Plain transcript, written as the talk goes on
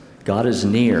God is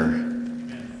near.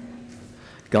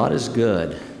 God is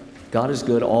good. God is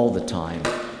good all the time.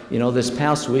 You know, this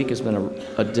past week has been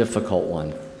a difficult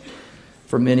one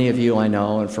for many of you, I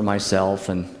know, and for myself.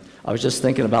 And I was just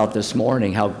thinking about this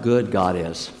morning how good God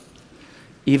is.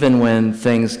 Even when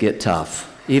things get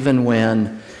tough, even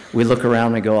when we look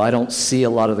around and go, I don't see a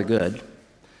lot of the good,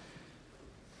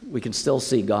 we can still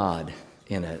see God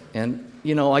in it. And,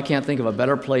 you know, I can't think of a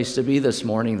better place to be this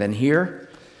morning than here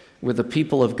with the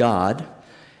people of God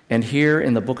and here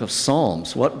in the book of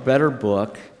Psalms. What better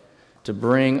book to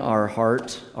bring our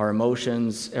heart, our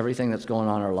emotions, everything that's going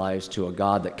on in our lives to a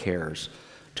God that cares,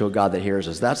 to a God that hears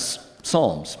us. That's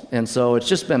Psalms. And so it's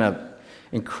just been an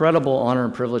incredible honor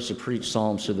and privilege to preach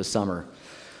Psalms through the summer.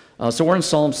 So we're in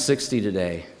Psalm 60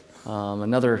 today.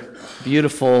 Another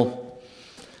beautiful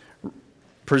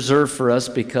preserved for us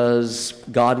because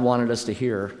God wanted us to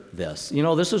hear this. You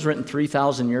know, this was written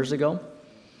 3,000 years ago.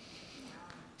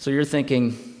 So you're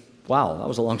thinking, wow, that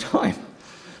was a long time.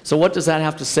 So what does that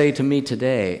have to say to me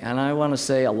today? And I want to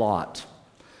say a lot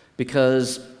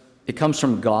because it comes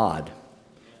from God.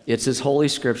 It's His Holy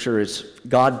Scripture. It's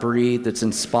God-breathed. It's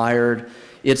inspired.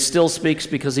 It still speaks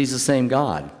because He's the same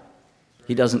God.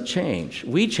 He doesn't change.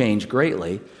 We change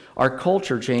greatly. Our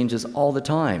culture changes all the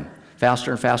time,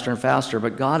 faster and faster and faster.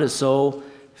 But God is so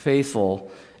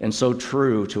faithful and so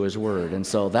true to His Word. And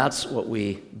so that's what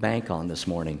we bank on this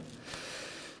morning.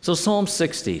 So Psalm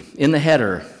 60, in the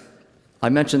header, I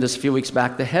mentioned this a few weeks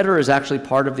back. The header is actually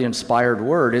part of the inspired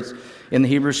word. It's in the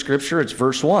Hebrew Scripture, it's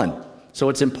verse 1. So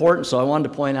it's important. So I wanted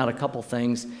to point out a couple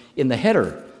things in the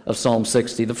header of Psalm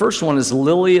 60. The first one is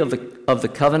lily of the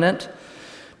covenant.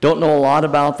 Don't know a lot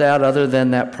about that other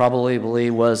than that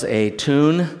probably was a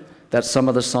tune that some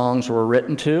of the songs were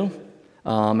written to.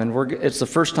 It's the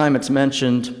first time it's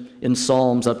mentioned in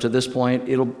Psalms up to this point.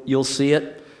 You'll see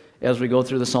it as we go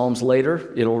through the Psalms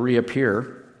later. It'll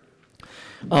reappear.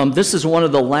 This is one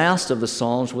of the last of the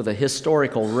Psalms with a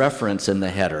historical reference in the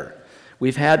header.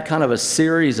 We've had kind of a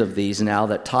series of these now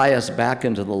that tie us back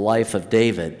into the life of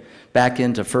David, back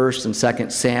into 1st and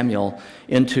 2nd Samuel,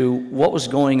 into what was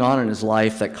going on in his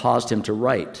life that caused him to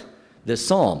write this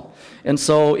psalm. And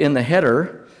so in the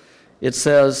header, it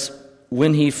says,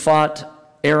 when he fought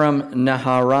Aram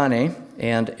Naharane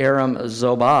and Aram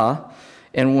Zobah,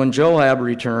 and when Joab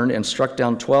returned and struck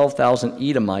down 12,000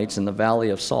 Edomites in the Valley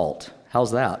of Salt.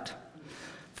 How's that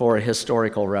for a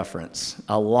historical reference?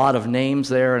 A lot of names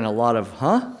there and a lot of,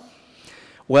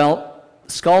 Well,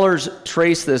 scholars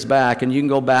trace this back, and you can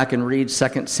go back and read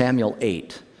 2 Samuel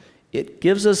 8. It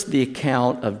gives us the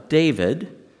account of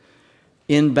David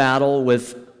in battle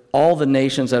with all the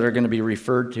nations that are going to be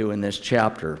referred to in this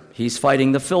chapter. He's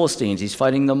fighting the Philistines, he's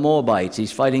fighting the Moabites,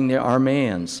 he's fighting the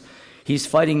Arameans, he's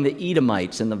fighting the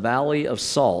Edomites in the Valley of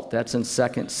Salt. That's in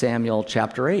 2 Samuel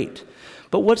chapter 8.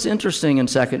 But what's interesting in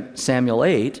 2 Samuel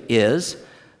 8 is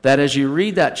that as you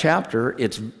read that chapter,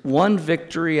 it's one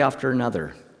victory after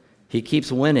another. He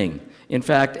keeps winning. In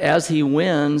fact, as he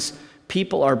wins,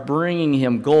 people are bringing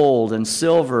him gold and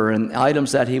silver and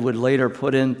items that he would later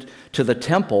put into the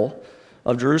temple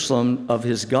of Jerusalem of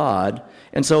his God.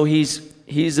 And so he's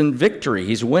in victory.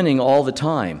 He's winning all the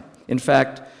time. In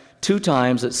fact, 2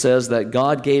 times it says that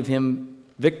God gave him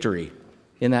victory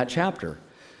in that chapter.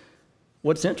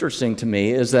 What's interesting to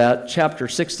me is that chapter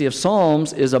 60 of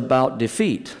Psalms is about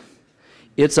defeat.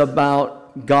 It's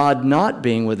about God not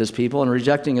being with his people and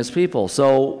rejecting his people.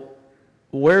 So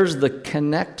where's the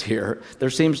connect here? There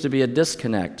seems to be a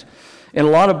disconnect. And a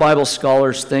lot of Bible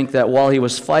scholars think that while he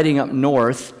was fighting up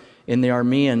north, in the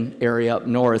Aramean area up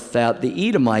north, that the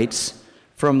Edomites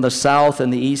from the south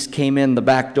and the east came in the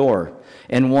back door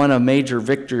and won a major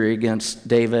victory against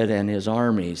David and his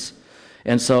armies.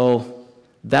 And so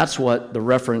that's what the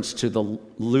reference to the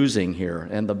losing here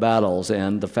and the battles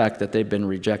and the fact that they've been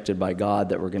rejected by God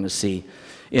that we're going to see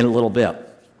in a little bit.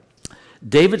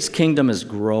 David's kingdom is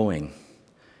growing.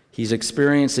 He's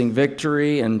experiencing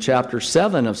victory, and chapter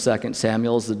 7 of 2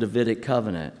 Samuel is the Davidic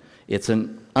covenant. It's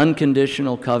an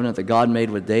unconditional covenant that God made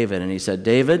with David, and he said,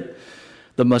 David,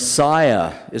 the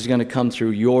Messiah is going to come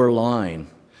through your line.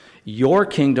 Your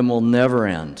kingdom will never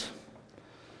end.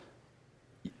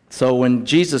 So when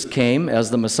Jesus came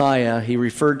as the Messiah, he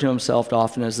referred to himself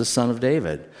often as the Son of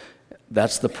David.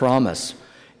 That's the promise.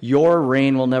 Your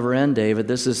reign will never end, David.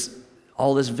 This is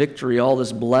all this victory, all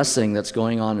this blessing that's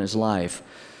going on in his life.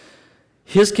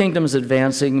 His kingdom is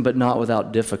advancing, but not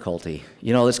without difficulty.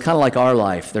 You know, it's kind of like our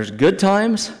life. There's good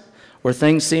times where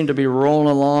things seem to be rolling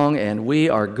along, and we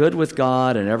are good with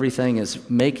God, and everything is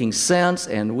making sense,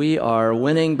 and we are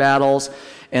winning battles.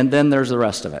 And then there's the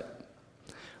rest of it,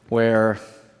 where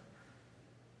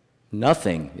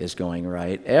Nothing is going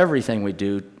right. Everything we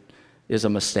do is a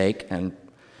mistake, and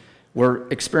we're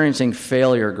experiencing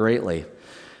failure greatly.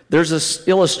 There's this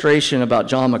illustration about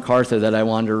John MacArthur that I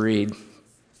wanted to read.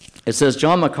 It says,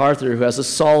 John MacArthur, who has a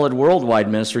solid worldwide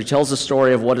ministry, tells the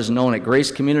story of what is known at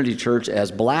Grace Community Church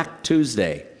as Black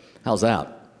Tuesday. How's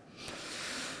that?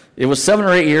 It was 7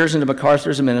 or 8 years into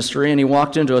MacArthur's ministry, and he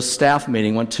walked into a staff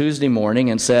meeting one Tuesday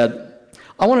morning and said,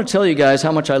 I want to tell you guys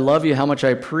how much I love you, how much I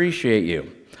appreciate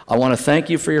you. I want to thank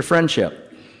you for your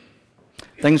friendship.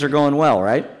 Things are going well,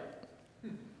 right?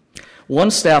 One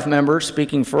staff member,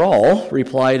 speaking for all,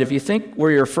 replied, if you think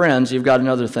we're your friends, you've got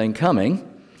another thing coming.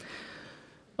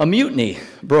 A mutiny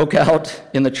broke out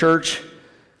in the church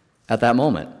at that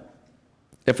moment.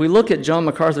 If we look at John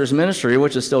MacArthur's ministry,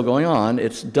 which is still going on,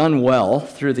 it's done well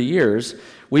through the years,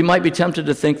 we might be tempted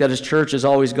to think that his church has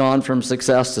always gone from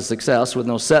success to success with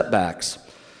no setbacks.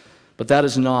 But that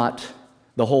is not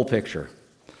the whole picture.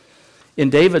 In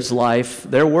David's life,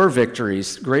 there were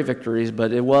victories, great victories,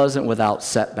 but it wasn't without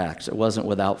setbacks. It wasn't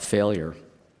without failure.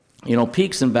 You know,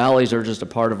 peaks and valleys are just a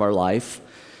part of our life.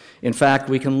 In fact,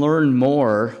 we can learn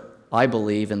more, I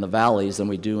believe, in the valleys than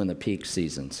we do in the peak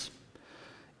seasons.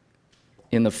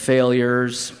 In the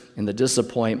failures, in the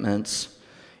disappointments,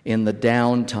 in the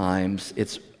down times,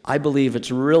 I believe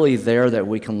it's really there that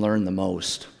we can learn the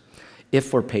most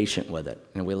if we're patient with it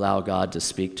and we allow God to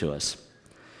speak to us.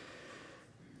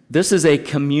 This is a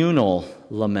communal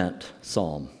lament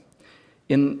psalm.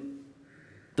 In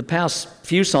the past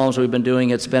few psalms we've been doing,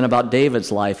 it's been about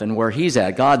David's life and where he's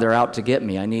at. God, they're out to get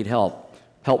me. I need help.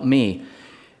 Help me.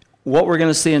 What we're going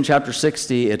to see in chapter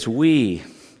 60, it's we,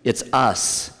 it's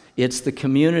us, it's the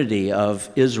community of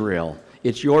Israel.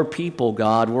 It's your people,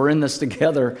 God. We're in this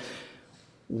together.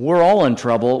 We're all in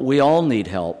trouble. We all need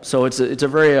help. So it's a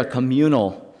very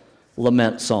communal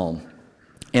lament psalm.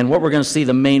 And what we're going to see,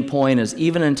 the main point is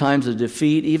even in times of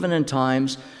defeat, even in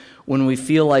times when we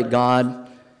feel like God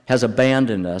has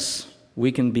abandoned us,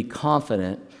 we can be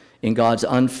confident in God's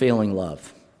unfailing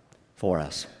love for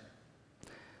us.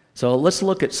 So let's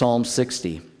look at Psalm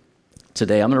 60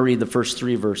 today. I'm going to read the first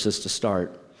 3 verses to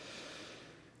start.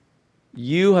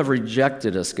 You have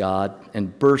rejected us, God,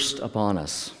 and burst upon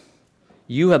us.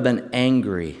 You have been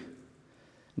angry.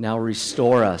 Now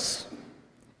restore us.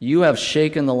 You have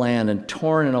shaken the land and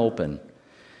torn it open.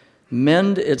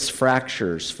 Mend its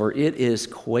fractures, for it is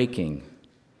quaking.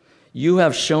 You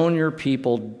have shown your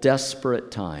people desperate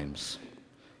times.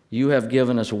 You have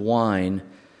given us wine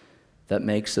that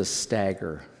makes us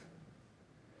stagger.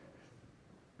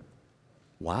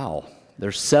 Wow.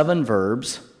 There's 7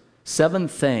 verbs, 7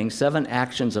 things, 7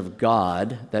 actions of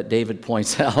God that David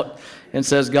points out and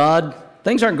says, God,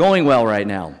 things aren't going well right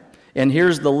now. And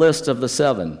here's the list of the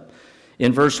 7.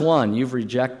 In verse 1, you've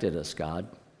rejected us, God.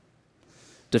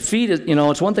 Defeat is,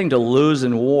 it's one thing to lose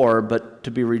in war, but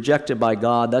to be rejected by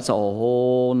God, that's a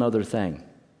whole nother thing.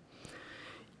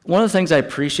 One of the things I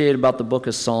appreciate about the book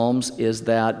of Psalms is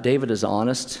that David is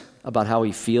honest about how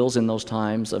he feels in those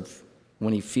times of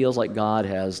when he feels like God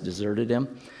has deserted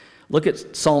him. Look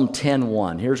at Psalm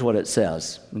 10:1. Here's what it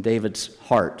says in David's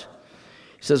heart.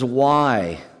 He says,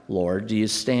 why, Lord, do you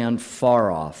stand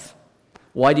far off?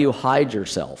 Why do you hide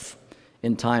yourself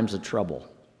in times of trouble?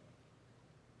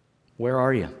 Where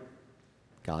are you,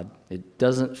 God? It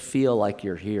doesn't feel like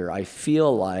you're here. I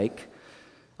feel like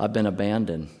I've been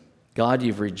abandoned. God,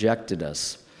 you've rejected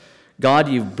us. God,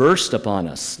 you've burst upon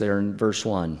us, there in verse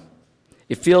 1.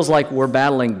 It feels like we're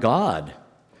battling God,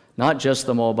 not just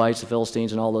the Moabites, the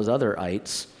Philistines, and all those other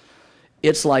ites.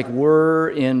 It's like we're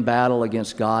in battle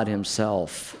against God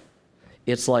himself.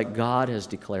 It's like God has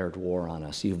declared war on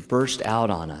us. You've burst out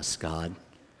on us, God.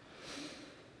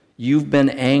 You've been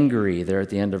angry, there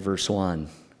at the end of verse 1.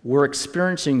 We're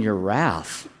experiencing your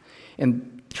wrath.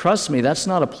 And trust me, that's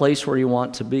not a place where you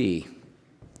want to be.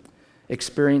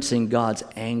 Experiencing God's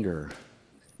anger.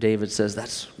 David says,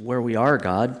 that's where we are,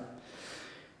 God.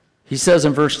 He says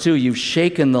in verse 2, you've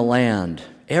shaken the land.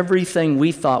 Everything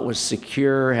we thought was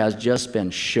secure has just been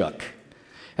shook.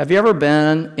 Have you ever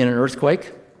been in an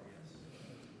earthquake?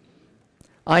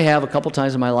 I have a couple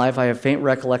times in my life. I have faint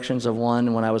recollections of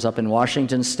one when I was up in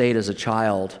Washington State as a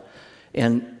child.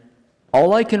 And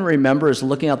all I can remember is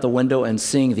looking out the window and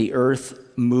seeing the earth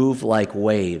move like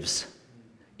waves.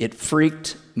 It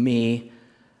freaked me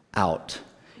out.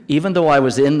 Even though I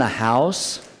was in the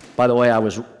house, by the way, I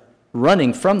was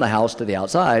running from the house to the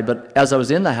outside, but as I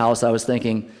was in the house, I was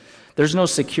thinking, there's no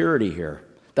security here.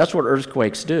 That's what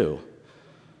earthquakes do.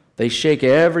 They shake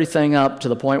everything up to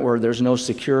the point where there's no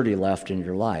security left in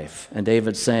your life. And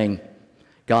David's saying,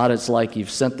 God, it's like you've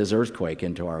sent this earthquake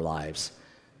into our lives.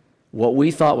 What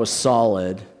we thought was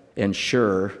solid and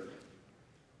sure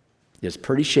is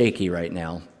pretty shaky right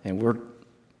now, and we're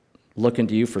looking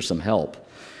to you for some help.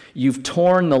 You've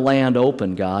torn the land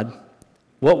open, God.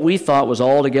 What we thought was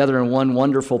all together in one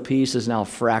wonderful piece is now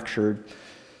fractured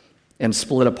and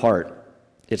split apart.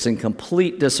 It's in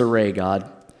complete disarray,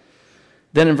 God.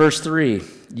 Then in verse 3,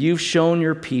 you've shown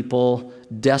your people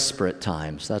desperate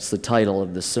times. That's the title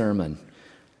of the sermon.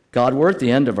 God, we're at the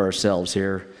end of ourselves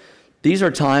here. These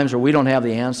are times where we don't have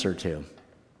the answer to.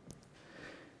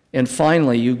 And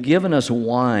finally, you've given us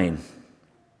wine.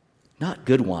 Not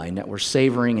good wine that we're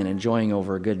savoring and enjoying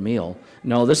over a good meal.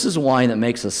 No, this is wine that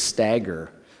makes us stagger.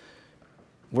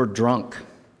 We're drunk.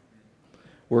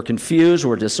 We're confused,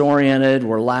 we're disoriented,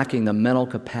 we're lacking the mental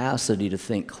capacity to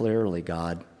think clearly,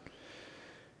 God.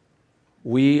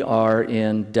 We are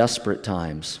in desperate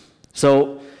times.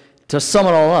 So, to sum it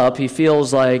all up, he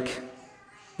feels like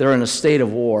they're in a state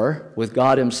of war with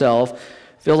God himself.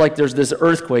 Feel like there's this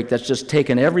earthquake that's just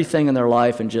taken everything in their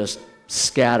life and just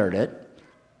scattered it,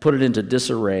 put it into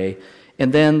disarray,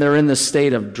 and then they're in this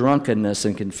state of drunkenness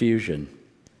and confusion.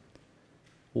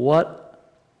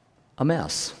 What a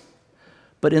mess.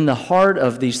 But in the heart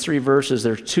of these 3 verses,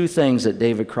 there's 2 things that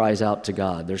David cries out to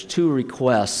God. There's 2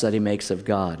 requests that he makes of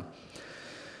God.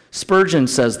 Spurgeon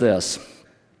says this,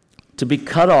 to be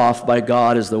cut off by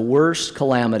God is the worst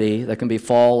calamity that can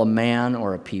befall a man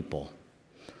or a people.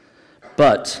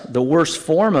 But the worst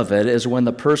form of it is when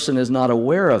the person is not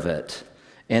aware of it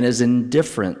and is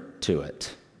indifferent to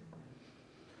it.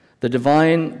 The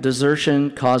divine desertion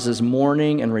causes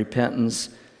mourning and repentance.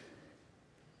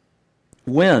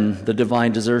 When the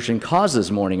divine desertion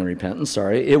causes mourning and repentance,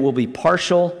 it will be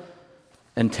partial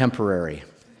and temporary.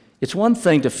 It's one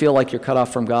thing to feel like you're cut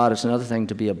off from God. It's another thing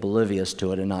to be oblivious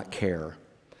to it and not care.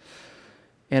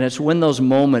 And it's when those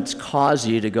moments cause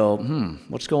you to go,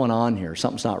 what's going on here?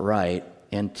 Something's not right.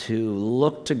 And to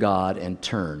look to God and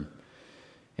turn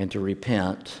and to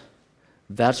repent.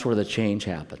 That's where the change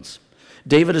happens.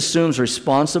 David assumes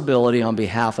responsibility on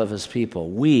behalf of his people.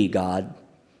 We, God,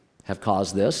 have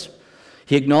caused this.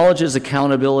 He acknowledges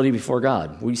accountability before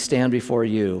God. We stand before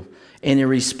you. And he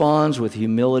responds with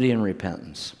humility and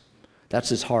repentance. That's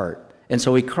his heart. And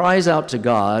so he cries out to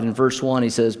God. In verse 1, he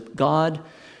says, God,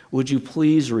 would you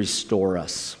please restore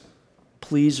us?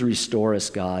 Please restore us,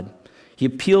 God. He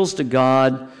appeals to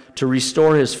God to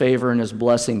restore his favor and his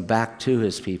blessing back to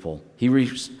his people. He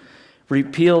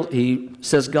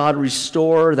says, God,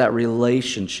 restore that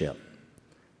relationship.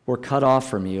 We're cut off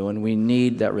from you, and we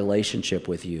need that relationship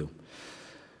with you.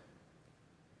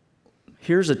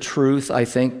 Here's a truth, I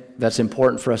think, that's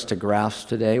important for us to grasp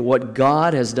today. What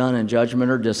God has done in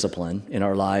judgment or discipline in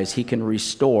our lives, he can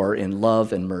restore in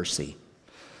love and mercy.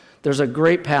 There's a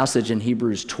great passage in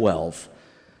Hebrews 12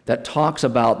 that talks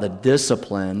about the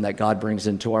discipline that God brings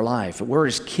into our life. We're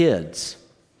his kids.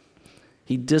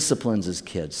 He disciplines his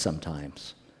kids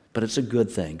sometimes, but it's a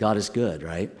good thing. God is good,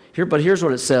 right? But here's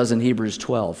what it says in Hebrews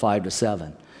 12,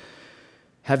 5-7.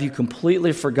 Have you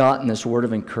completely forgotten this word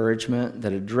of encouragement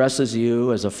that addresses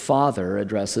you as a father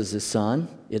addresses his son?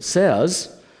 It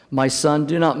says, my son,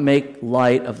 do not make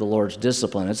light of the Lord's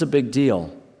discipline. It's a big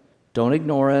deal. Don't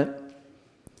ignore it.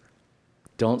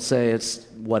 Don't say it's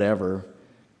whatever.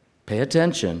 Pay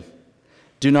attention.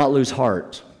 Do not lose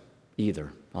heart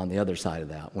either on the other side of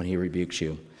that when he rebukes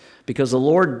you. Because the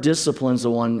Lord disciplines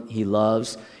the one he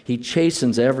loves. He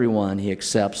chastens everyone he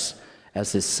accepts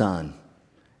as his son.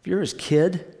 If you're his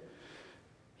kid,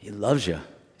 he loves you.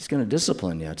 He's going to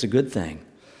discipline you. It's a good thing.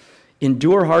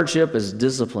 Endure hardship as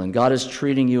discipline. God is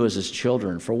treating you as his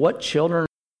children. For what children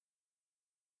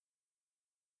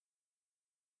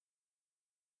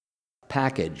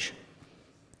package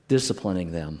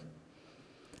disciplining them.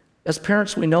 As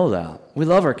parents, we know that. We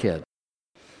love our kids.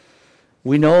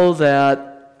 We know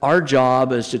that our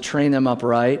job is to train them up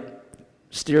right,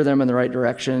 steer them in the right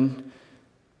direction,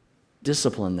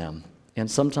 discipline them. And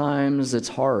sometimes it's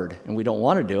hard, and we don't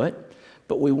want to do it,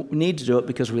 but we need to do it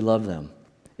because we love them.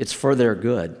 It's for their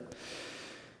good.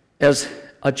 As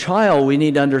a child, we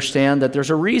need to understand that there's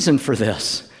a reason for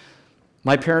this.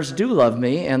 My parents do love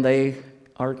me, and they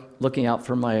are looking out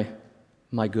for my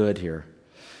good here.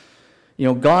 You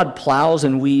know, God plows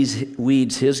and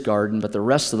weeds his garden, but the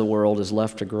rest of the world is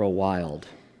left to grow wild.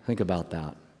 Think about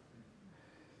that.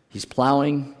 He's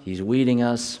plowing, he's weeding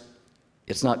us.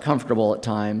 It's not comfortable at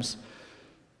times.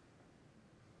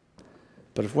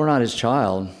 But if we're not his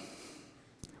child,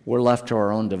 we're left to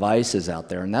our own devices out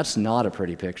there, and that's not a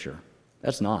pretty picture.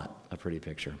 That's not a pretty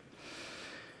picture.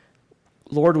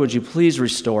 Lord, would you please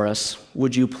restore us?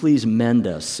 Would you please mend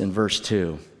us in verse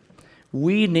 2?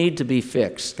 We need to be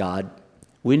fixed, God.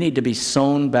 We need to be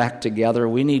sewn back together.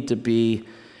 We need to be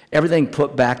Everything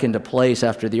put back into place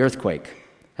after the earthquake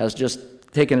has just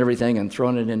taken everything and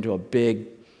thrown it into a big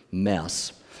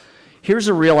mess. Here's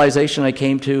a realization I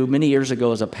came to many years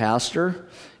ago as a pastor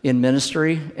in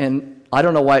ministry, and I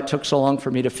don't know why it took so long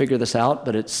for me to figure this out,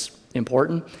 but it's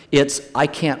important. I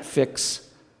can't fix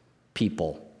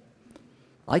people.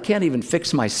 I can't even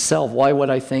fix myself. Why would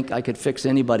I think I could fix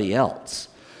anybody else?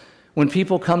 When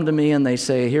people come to me and they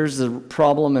say, here's the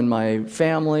problem in my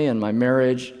family and my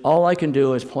marriage, all I can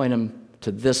do is point them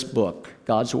to this book,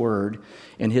 God's Word,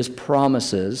 and His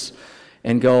promises,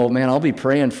 and go, man, I'll be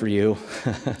praying for you.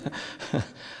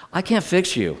 I can't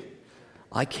fix you.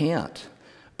 I can't.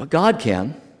 But God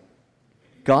can.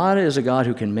 God is a God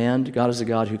who can mend. God is a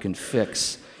God who can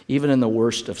fix, even in the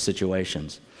worst of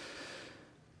situations.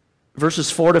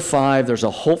 Verses 4 to 5, there's a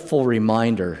hopeful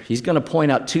reminder. He's going to point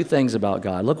out two things about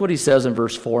God. Look what he says in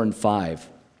verse 4 and 5.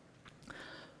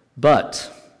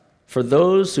 But for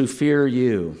those who fear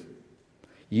you,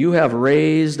 you have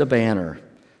raised a banner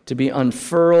to be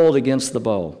unfurled against the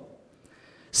bow.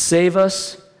 Save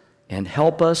us and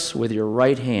help us with your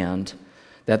right hand,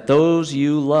 that those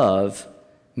you love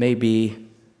may be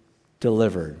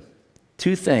delivered.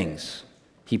 Two things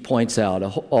he points out, a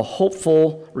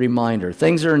hopeful reminder.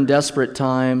 Things are in desperate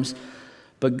times,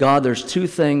 but God, there's two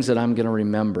things that I'm going to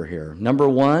remember here. Number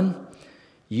one,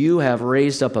 you have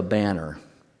raised up a banner.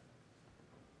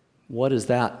 What is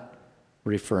that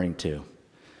referring to?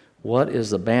 What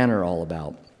is the banner all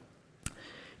about?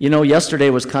 You know, yesterday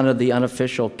was kind of the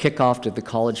unofficial kickoff to the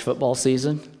college football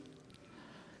season.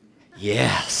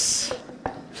 Yes.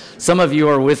 Some of you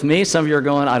are with me. Some of you are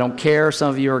going, I don't care. Some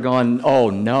of you are going, oh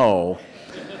no.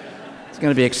 It's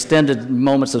going to be extended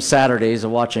moments of Saturdays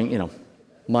of watching,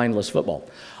 mindless football.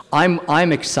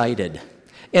 I'm excited.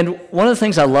 And one of the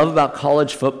things I love about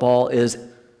college football is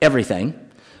everything.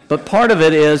 But part of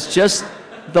it is just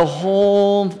the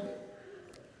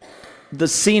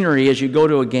scenery as you go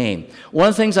to a game. One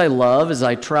of the things I love is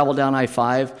I travel down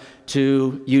I-5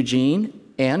 to Eugene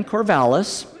and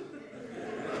Corvallis.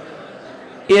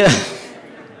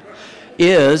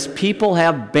 Is people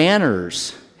have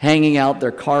banners hanging out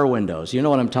their car windows. You know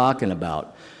what I'm talking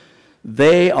about.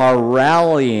 They are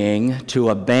rallying to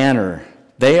a banner.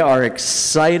 They are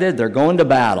excited. They're going to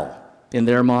battle in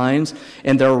their minds,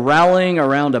 and they're rallying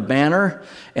around a banner,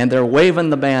 and they're waving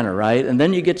the banner, right? And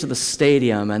then you get to the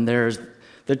stadium, and there's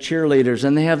the cheerleaders,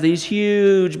 and they have these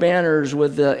huge banners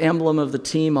with the emblem of the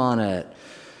team on it.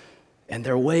 And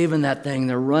they're waving that thing.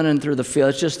 They're running through the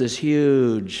field. It's just this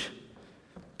huge,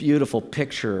 beautiful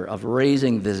picture of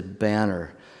raising this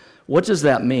banner. What does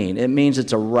that mean? It means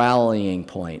it's a rallying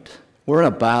point. We're in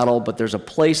a battle, but there's a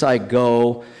place I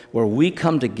go where we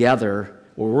come together,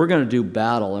 where we're going to do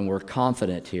battle, and we're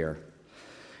confident here.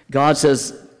 God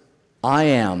says, I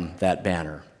am that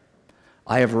banner.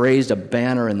 I have raised a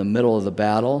banner in the middle of the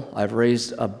battle. I've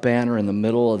raised a banner in the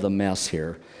middle of the mess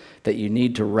here that you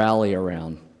need to rally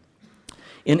around.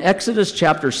 In Exodus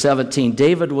chapter 17,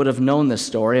 David would have known this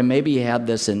story, and maybe he had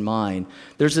this in mind.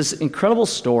 There's this incredible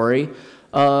story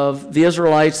of the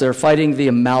Israelites. They're fighting the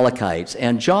Amalekites,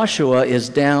 and Joshua is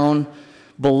down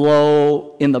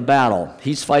below in the battle.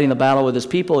 He's fighting the battle with his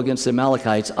people against the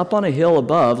Amalekites. Up on a hill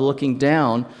above, looking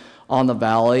down on the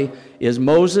valley, is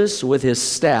Moses with his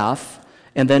staff,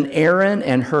 and then Aaron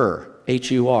and Hur,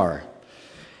 H-U-R.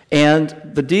 And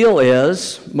the deal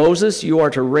is, Moses, you are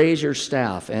to raise your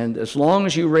staff. And as long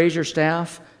as you raise your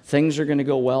staff, things are going to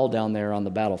go well down there on the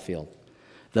battlefield.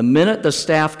 The minute the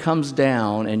staff comes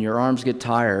down and your arms get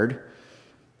tired,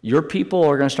 your people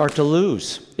are going to start to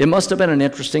lose. It must have been an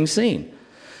interesting scene.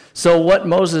 So what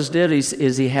Moses did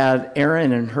is he had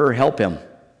Aaron and Hur help him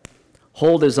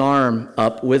hold his arm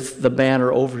up with the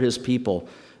banner over his people.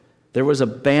 There was a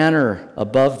banner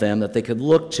above them that they could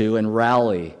look to and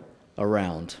rally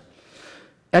around.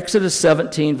 Exodus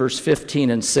 17, verse 15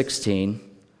 and 16,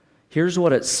 here's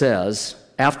what it says.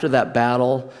 After that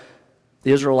battle,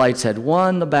 the Israelites had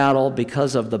won the battle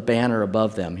because of the banner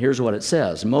above them. Here's what it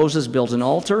says. Moses built an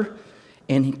altar,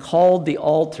 and he called the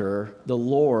altar, "The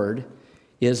Lord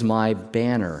is my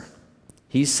banner."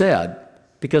 He said,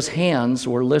 because hands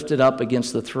were lifted up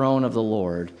against the throne of the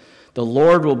Lord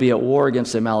will be at war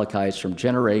against the Amalekites from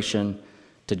generation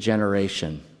to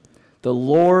generation. The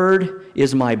Lord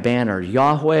is my banner,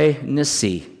 Yahweh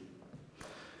Nissi.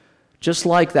 Just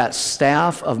like that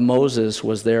staff of Moses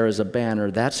was there as a banner,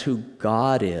 that's who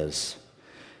God is.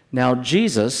 Now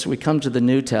Jesus, we come to the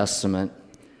New Testament,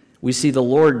 we see the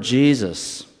Lord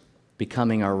Jesus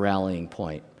becoming our rallying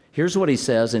point. Here's what he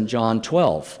says in John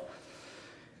 12.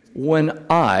 When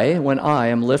I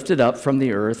am lifted up from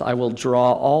the earth, I will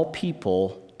draw all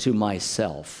people to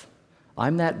myself.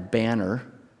 I'm that banner.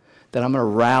 that I'm going to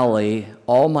rally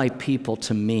all my people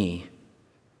to me.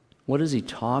 What is he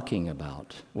talking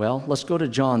about? Well, let's go to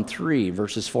John 3,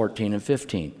 verses 14 and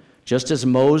 15. Just as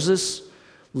Moses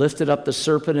lifted up the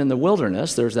serpent in the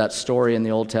wilderness, there's that story in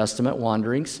the Old Testament,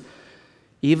 wanderings,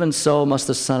 even so must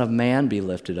the Son of Man be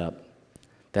lifted up,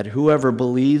 that whoever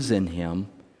believes in him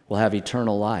will have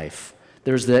eternal life.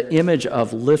 There's the image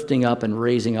of lifting up and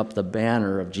raising up the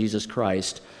banner of Jesus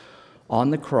Christ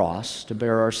on the cross to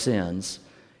bear our sins,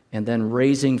 and then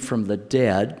raising from the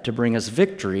dead to bring us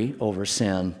victory over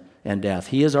sin and death.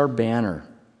 He is our banner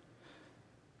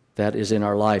that is in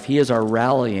our life. He is our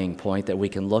rallying point that we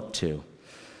can look to.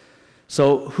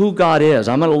 So who God is,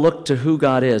 I'm going to look to who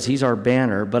God is. He's our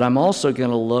banner, but I'm also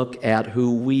going to look at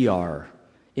who we are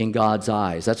in God's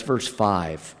eyes. That's verse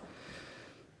 5.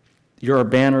 You're a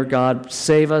banner, God.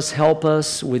 Save us, help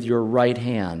us with your right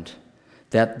hand,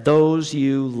 that those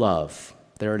you love,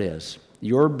 there it is,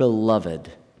 your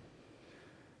beloved,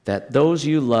 that those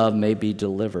you love may be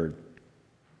delivered.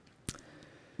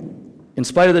 In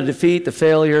spite of the defeat, the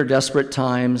failure, desperate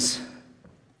times,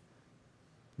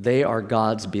 they are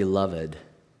God's beloved.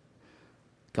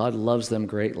 God loves them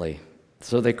greatly.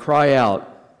 So they cry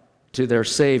out to their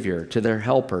Savior, to their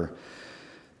helper.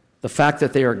 The fact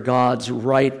that they are at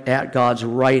God's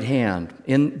right hand.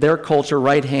 In their culture,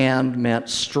 right hand meant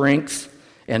strength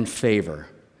and favor.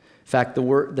 In fact,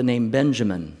 the name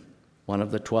Benjamin, one of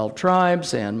the 12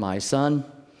 tribes, and my son,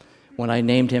 when I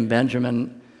named him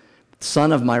Benjamin,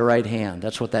 son of my right hand,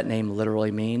 that's what that name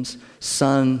literally means.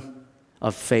 Son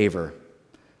of favor.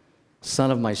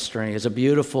 Son of my strength. It's a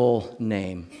beautiful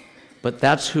name. But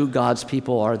that's who God's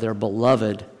people are. They're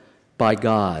beloved by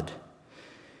God.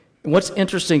 And what's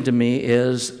interesting to me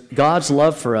is God's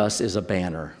love for us is a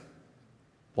banner.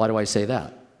 Why do I say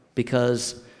that?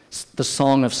 Because the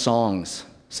Song of Songs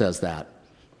says that.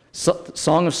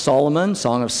 Song of Solomon,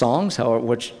 Song of Songs,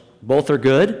 which both are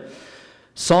good.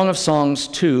 Song of Songs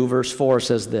 2, verse 4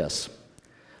 says this,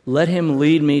 let him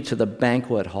lead me to the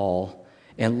banquet hall,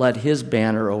 and let his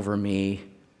banner over me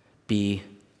be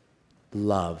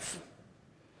love.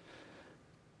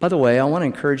 By the way, I want to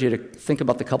encourage you to think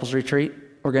about the couples retreat.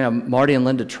 We're going to have Marty and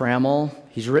Linda Trammell.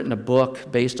 He's written a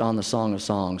book based on the Song of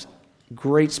Songs.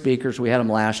 Great speakers. We had them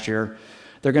last year.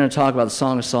 They're going to talk about the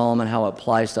Song of Solomon, how it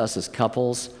applies to us as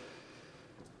couples,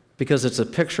 because it's a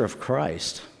picture of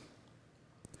Christ.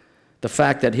 The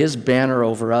fact that his banner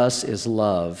over us is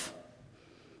love.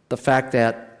 The fact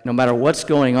that no matter what's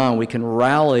going on, we can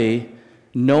rally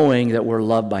knowing that we're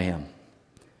loved by him.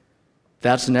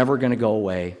 That's never going to go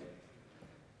away.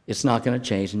 It's not going to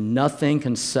change. Nothing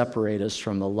can separate us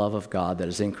from the love of God that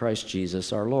is in Christ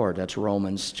Jesus our Lord. That's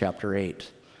Romans chapter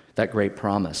 8, that great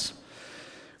promise.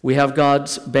 We have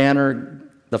God's banner,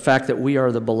 the fact that we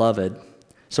are the beloved.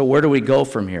 So where do we go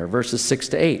from here? Verses 6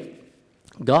 to 8.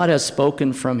 God has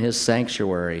spoken from his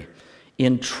sanctuary.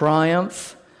 In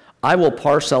triumph, I will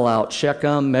parcel out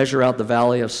Shechem, measure out the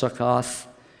valley of Succoth.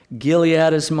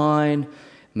 Gilead is mine,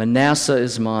 Manasseh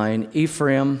is mine,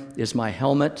 Ephraim is my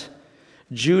helmet,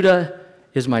 Judah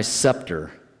is my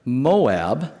scepter,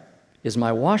 Moab is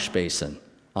my wash basin.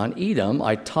 On Edom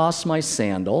I toss my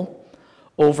sandal,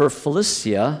 over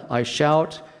Philistia I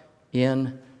shout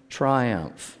in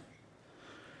triumph.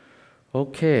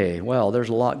 Okay, well, there's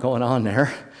a lot going on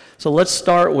there. So let's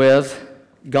start with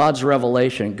God's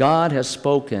revelation. God has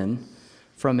spoken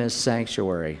from his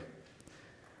sanctuary.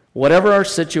 Whatever our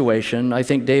situation, I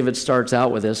think David starts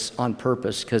out with this on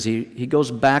purpose because he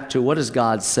goes back to what has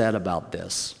God said about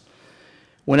this.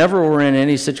 Whenever we're in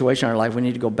any situation in our life, we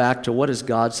need to go back to what has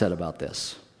God said about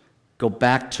this. Go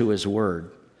back to his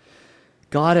word.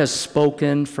 God has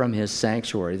spoken from his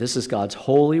sanctuary. This is God's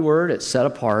holy word. It's set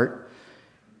apart.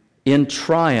 In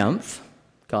triumph,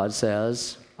 God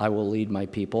says, I will lead my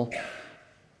people.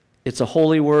 It's a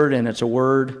holy word, and it's a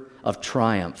word of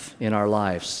triumph in our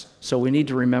lives. So we need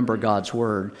to remember God's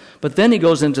word. But then he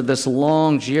goes into this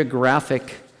long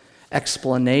geographic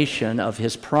explanation of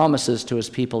his promises to his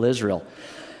people Israel.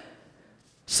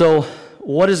 So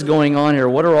what is going on here?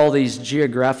 What are all these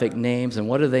geographic names, and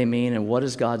what do they mean, and what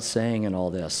is God saying in all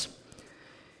this?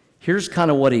 Here's kind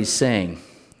of what he's saying.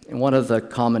 And one of the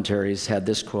commentaries had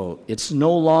this quote, it's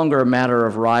no longer a matter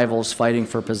of rivals fighting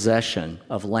for possession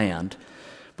of land,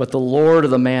 but the Lord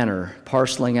of the manor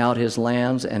parceling out his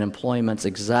lands and employments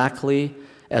exactly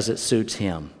as it suits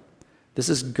him. This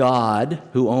is God,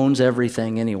 who owns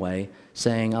everything anyway,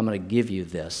 saying, I'm going to give you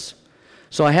this.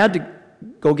 So I had to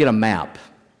go get a map,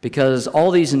 because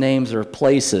all these names are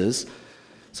places.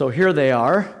 So here they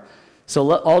are. So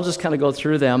I'll just kind of go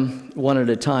through them one at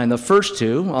a time. The first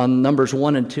two, on numbers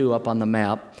 1 and 2 up on the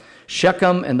map,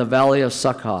 Shechem and the valley of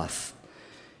Succoth.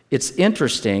 It's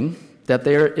interesting that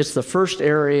it's the first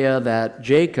area that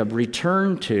Jacob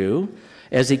returned to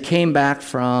as he came back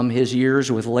from his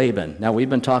years with Laban. Now, we've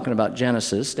been talking about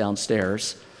Genesis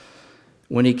downstairs.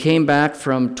 When he came back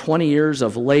from 20 years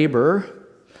of labor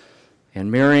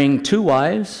and marrying 2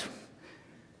 wives,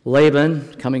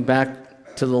 Laban coming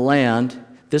back to the land,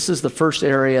 this is the first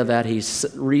area that he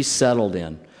resettled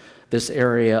in, this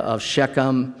area of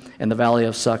Shechem and the valley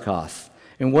of Succoth.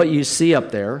 And what you see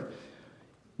up there,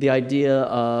 the idea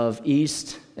of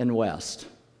east and west.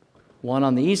 One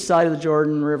on the east side of the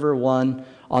Jordan River, one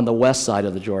on the west side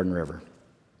of the Jordan River.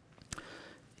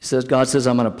 God says,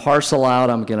 I'm going to parcel out,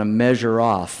 I'm going to measure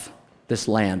off this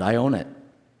land. I own it.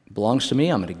 It belongs to me.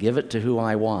 I'm going to give it to who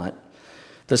I want.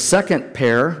 The second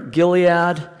pair,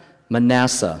 Gilead,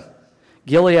 Manasseh.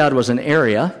 Gilead was an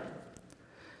area.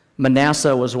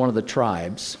 Manasseh was one of the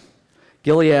tribes.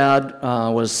 Gilead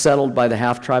was settled by the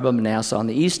half-tribe of Manasseh. On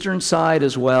the eastern side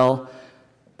as well,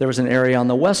 there was an area on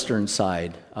the western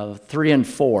side of 3 and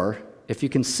 4. If you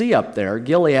can see up there,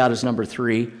 Gilead is number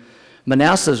 3.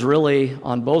 Manasseh is really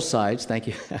on both sides. Thank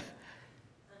you.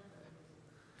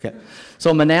 Okay.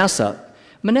 So Manasseh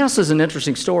is an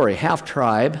interesting story,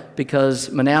 half-tribe,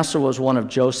 because Manasseh was one of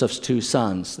Joseph's 2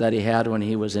 sons that he had when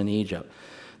he was in Egypt.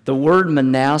 The word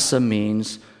Manasseh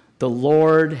means, the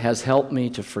Lord has helped me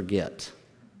to forget.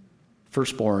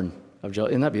 Firstborn of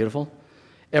Joseph. Isn't that beautiful?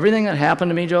 Everything that happened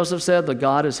to me, Joseph said, the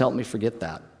God has helped me forget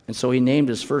that. And so he named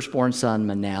his firstborn son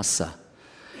Manasseh.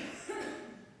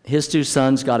 His 2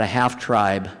 sons got a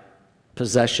half-tribe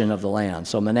possession of the land.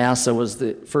 So Manasseh was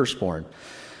the firstborn.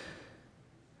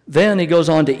 Then he goes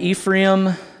on to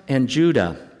Ephraim and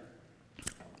Judah.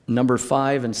 Number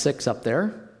 5 and 6 up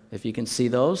there, if you can see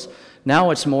those.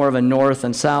 Now it's more of a north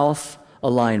and south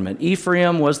alignment.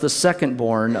 Ephraim was the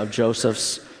second-born of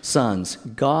Joseph's sons.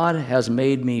 God has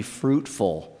made me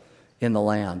fruitful in the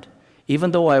land.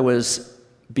 Even though I was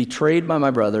betrayed by my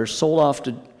brothers, sold off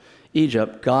to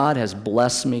Egypt, God has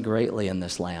blessed me greatly in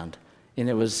this land. And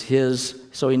it was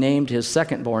so he named his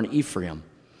second-born Ephraim.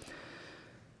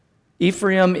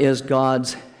 Ephraim is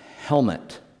God's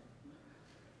helmet,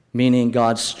 meaning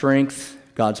God's strength,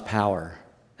 God's power.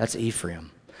 That's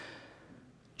Ephraim.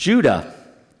 Judah,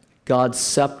 God's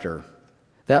scepter.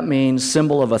 That means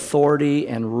symbol of authority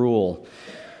and rule.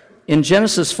 In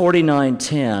Genesis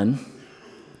 49:10,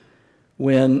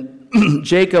 when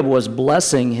Jacob was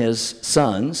blessing his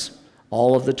sons,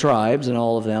 all of the tribes and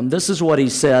all of them, this is what he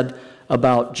said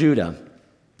about Judah.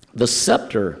 The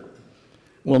scepter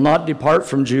will not depart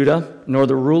from Judah, nor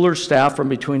the ruler's staff from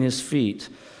between his feet,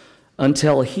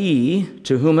 until he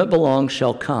to whom it belongs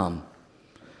shall come,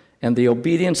 and the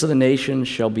obedience of the nation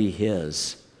shall be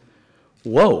his.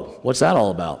 Whoa, what's that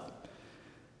all about?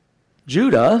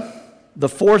 Judah, the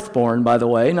fourth-born, by the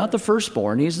way, not the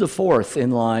firstborn, he's the fourth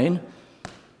in line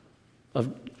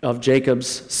of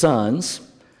Jacob's sons.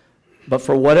 But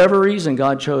for whatever reason,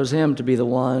 God chose him to be the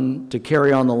one to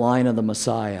carry on the line of the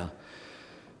Messiah.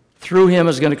 Through him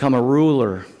is going to come a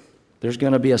ruler. There's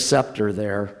going to be a scepter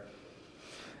there.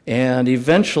 And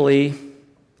eventually,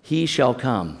 he shall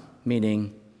come,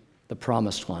 meaning the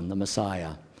promised one, the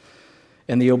Messiah.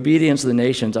 And the obedience of the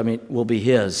nations, will be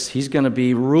his. He's going to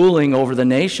be ruling over the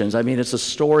nations. It's a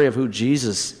story of who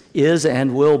Jesus is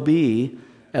and will be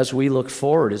as we look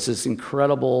forward. It's this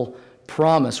incredible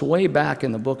promise way back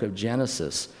in the book of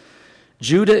Genesis.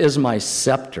 Judah is my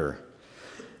scepter.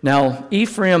 Now,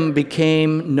 Ephraim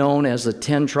became known as the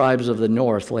 10 tribes of the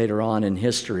north later on in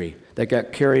history that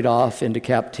got carried off into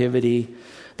captivity,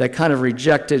 that kind of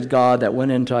rejected God, that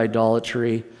went into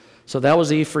idolatry. So that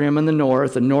was Ephraim in the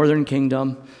north, the northern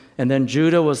kingdom, and then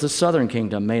Judah was the southern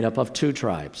kingdom made up of 2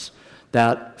 tribes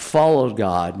that followed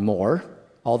God more,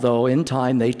 although in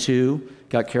time they too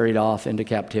got carried off into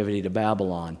captivity to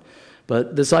Babylon.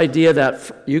 But this idea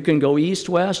that you can go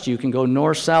east-west, you can go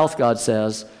north-south, God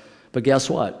says, but guess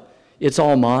what? It's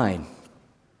all mine.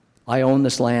 I own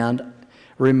this land.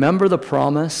 Remember the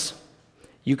promise.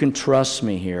 You can trust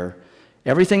me here.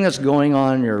 Everything that's going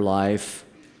on in your life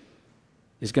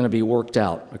is going to be worked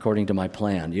out according to my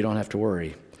plan. You don't have to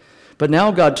worry. But now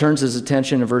God turns his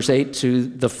attention in verse 8 to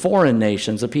the foreign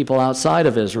nations, the people outside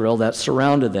of Israel that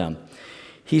surrounded them.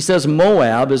 He says,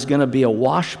 Moab is going to be a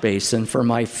wash basin for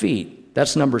my feet.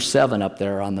 That's number 7 up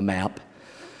there on the map.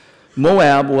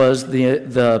 Moab was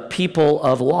the people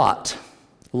of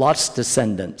Lot's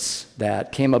descendants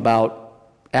that came about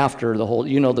after the whole,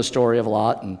 the story of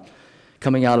Lot and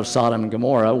coming out of Sodom and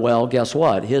Gomorrah. Well, guess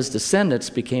what? His descendants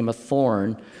became a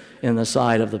thorn in the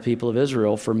side of the people of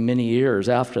Israel for many years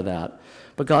after that.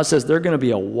 But God says they're going to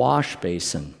be a wash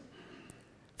basin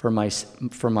for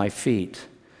my feet.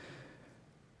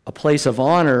 a place of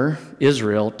honor,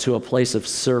 Israel, to a place of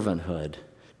servanthood,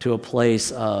 to a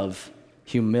place of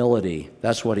humility.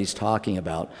 That's what he's talking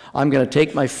about. I'm going to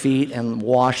take my feet and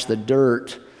wash the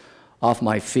dirt off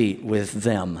my feet with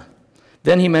them.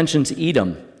 Then he mentions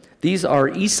Edom. These are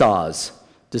Esau's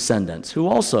descendants, who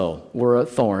also were a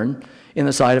thorn in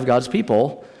the side of God's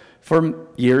people for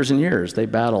years and years. They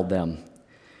battled them.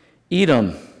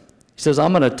 Edom, he says,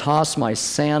 I'm going to toss my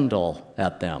sandal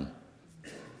at them.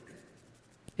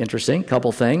 Interesting,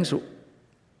 couple things.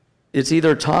 It's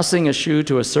either tossing a shoe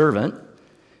to a servant.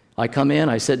 I come in,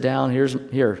 I sit down,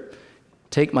 here,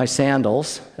 take my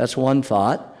sandals. That's one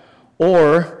thought.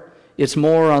 Or it's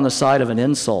more on the side of an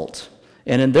insult.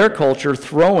 And in their culture,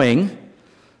 throwing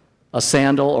a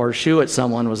sandal or a shoe at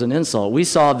someone was an insult. We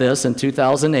saw this in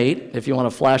 2008, if you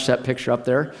want to flash that picture up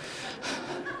there.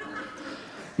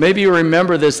 Maybe you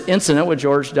remember this incident with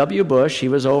George W. Bush. He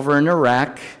was over in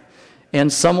Iraq,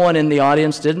 and someone in the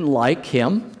audience didn't like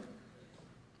him.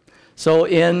 So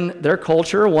in their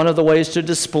culture, one of the ways to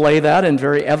display that in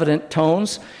very evident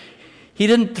tones, he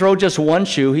didn't throw just one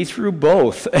shoe, he threw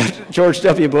both at George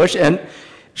W. Bush, and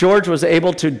George was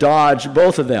able to dodge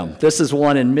both of them. This is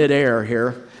one in midair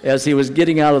here as he was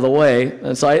getting out of the way,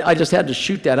 and so I just had to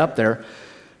shoot that up there.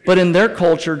 But in their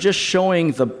culture, just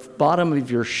showing the bottom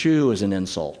of your shoe is an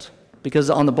insult,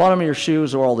 because on the bottom of your shoe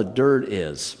is where all the dirt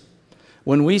is.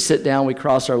 When we sit down, we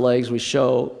cross our legs, we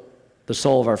show the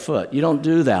sole of our foot. You don't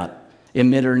do that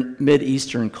in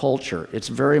Mid-Eastern culture. It's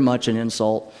very much an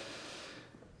insult.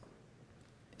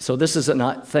 So this is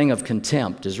a thing of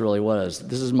contempt is really what it is.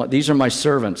 These are my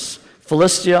servants.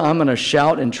 Philistia, I'm going to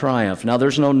shout in triumph. Now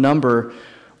there's no number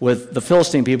with the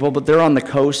Philistine people, but they're on the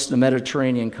coast, the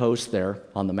Mediterranean coast there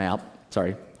on the map.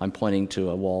 Sorry, I'm pointing to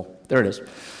a wall. There it is.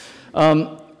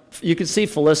 You can see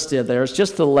Philistia there. It's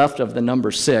just to the left of the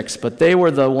number 6, but they were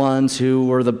the ones who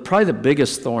were probably the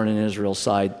biggest thorn in Israel's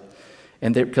side,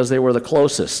 and because they were the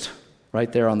closest,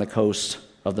 right there on the coast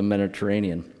of the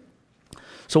Mediterranean.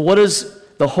 So what is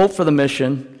the hope for the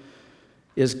mission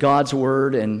is God's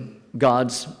word and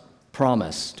God's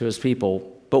promise to his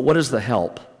people. But what is the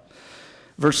help?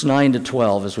 Verse 9 to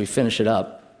 12, as we finish it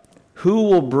up. Who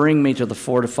will bring me to the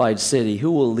fortified city?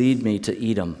 Who will lead me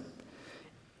to Edom?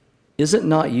 Is it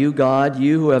not you, God,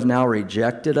 you who have now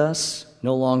rejected us,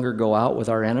 no longer go out with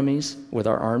our armies?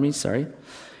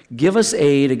 Give us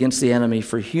aid against the enemy,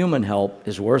 for human help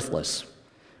is worthless.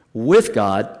 With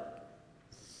God,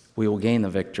 we will gain the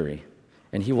victory,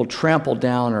 and he will trample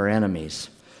down our enemies.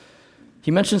 He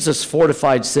mentions this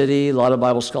fortified city. A lot of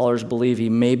Bible scholars believe he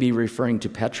may be referring to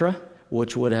Petra,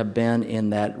 which would have been in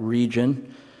that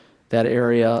region, that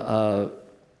area,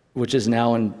 which is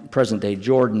now in present-day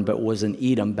Jordan, but was in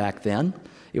Edom back then.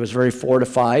 It was very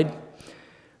fortified.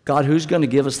 God, who's going to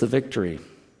give us the victory?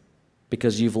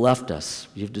 Because you've left us,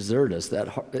 you've deserted us.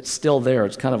 It's still there.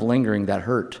 It's kind of lingering, that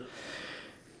hurt.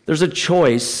 There's a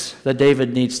choice that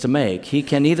David needs to make. He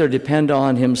can either depend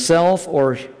on himself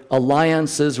or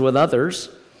alliances with others,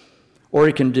 or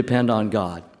he can depend on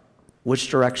God. Which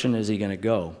direction is he going to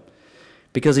go?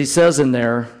 Because he says in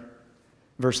there,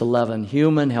 verse 11,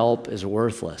 human help is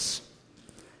worthless.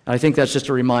 And I think that's just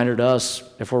a reminder to us,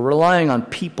 if we're relying on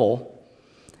people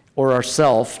or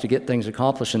ourselves to get things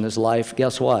accomplished in this life,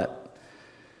 guess what?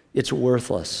 It's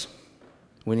worthless.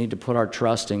 We need to put our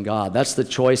trust in God. That's the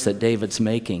choice that David's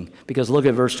making. Because look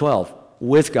at verse 12.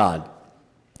 With God.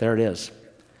 There it is.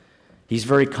 He's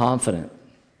very confident.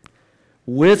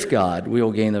 With God, we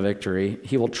will gain the victory.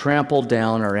 He will trample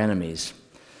down our enemies.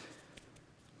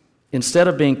 Instead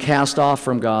of being cast off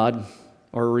from God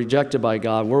or rejected by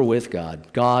God, we're with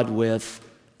God. God with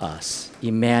us.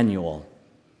 Emmanuel.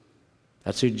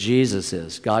 That's who Jesus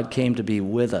is. God came to be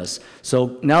with us.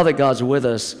 So now that God's with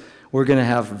us, we're going to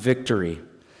have victory.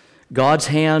 God's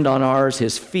hand on ours,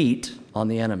 his feet on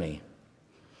the enemy.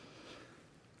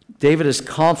 David is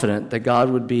confident that God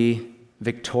would be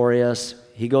victorious.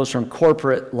 He goes from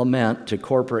corporate lament to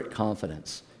corporate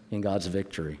confidence in God's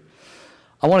victory.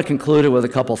 I want to conclude it with a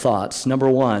couple thoughts. Number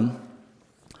one,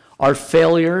 our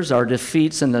failures, our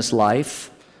defeats in this life,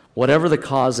 whatever the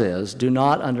cause is, do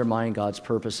not undermine God's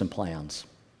purpose and plans.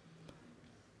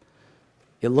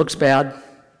 It looks bad.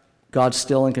 God's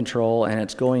still in control, and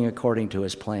it's going according to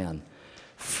his plan.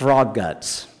 Frog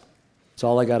guts. That's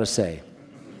all I got to say.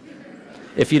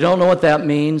 If you don't know what that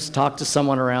means, talk to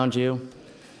someone around you.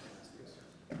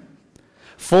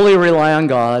 Fully rely on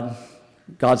God.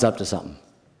 God's up to something.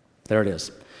 There it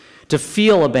is. To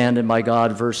feel abandoned by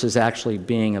God versus actually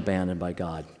being abandoned by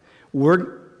God.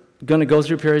 We're going to go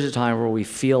through periods of time where we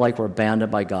feel like we're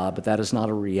abandoned by God, but that is not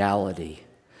a reality.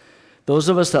 Those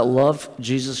of us that love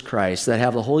Jesus Christ, that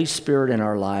have the Holy Spirit in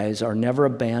our lives, are never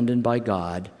abandoned by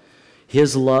God.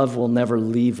 His love will never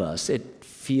leave us. It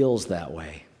feels that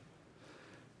way.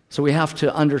 So we have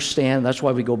to understand, that's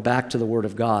why we go back to the Word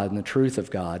of God and the truth of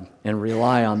God and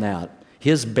rely on that.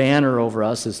 His banner over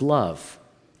us is love.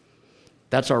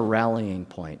 That's our rallying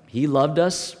point. He loved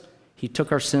us. He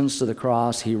took our sins to the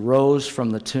cross. He rose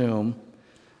from the tomb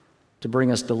to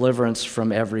bring us deliverance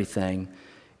from everything.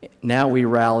 Now we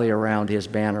rally around His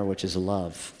banner, which is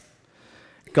love.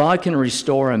 God can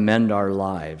restore and mend our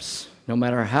lives, no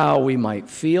matter how we might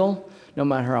feel, no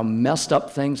matter how messed up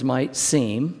things might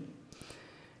seem.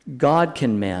 God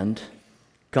can mend,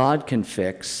 God can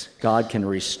fix, God can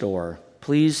restore.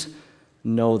 Please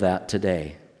know that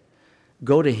today.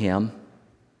 Go to Him.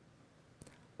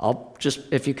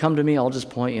 If you come to me, I'll just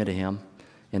point you to Him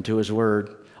and to His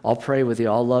Word. I'll pray with you,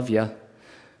 I'll love you.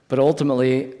 But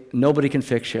ultimately, nobody can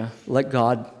fix you. Let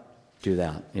God do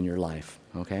that in your life,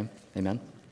 okay? Amen?